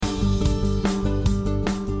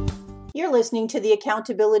You're listening to the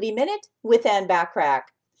Accountability Minute with Ann Bachrach.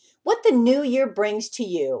 What the new year brings to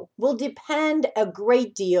you will depend a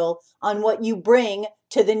great deal on what you bring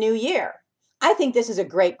to the new year. I think this is a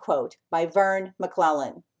great quote by Vern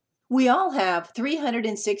McClellan. We all have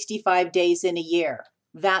 365 days in a year.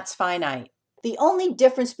 That's finite. The only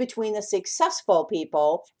difference between the successful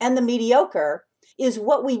people and the mediocre is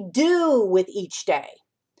what we do with each day.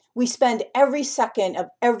 We spend every second of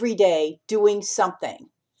every day doing something.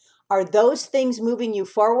 Are those things moving you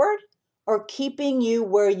forward or keeping you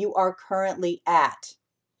where you are currently at?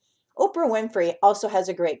 Oprah Winfrey also has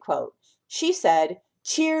a great quote. She said,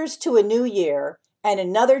 "Cheers to a new year and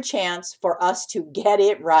another chance for us to get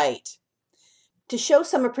it right." To show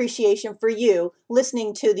some appreciation for you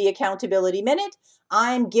listening to the Accountability Minute,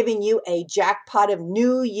 I'm giving you a jackpot of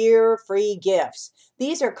New Year free gifts.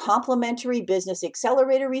 These are complimentary business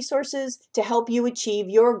accelerator resources to help you achieve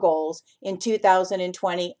your goals in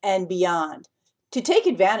 2020 and beyond. To take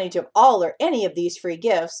advantage of all or any of these free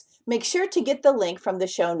gifts, make sure to get the link from the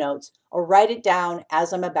show notes or write it down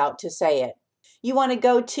as I'm about to say it. You want to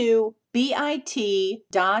go to bit.ly/2,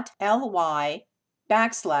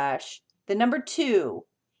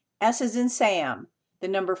 S as in Sam,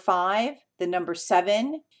 5,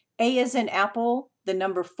 7, A as in Apple,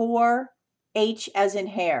 4, H as in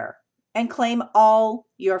hair, and claim all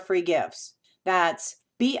your free gifts. That's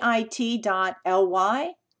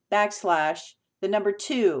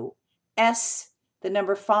bit.ly/2, S,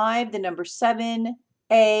 5, 7,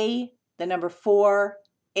 A, 4,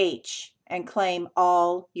 H, and claim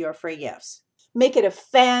all your free gifts. Make it a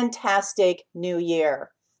fantastic new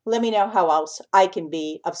year. Let me know how else I can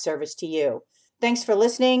be of service to you. Thanks for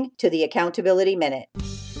listening to the Accountability Minute.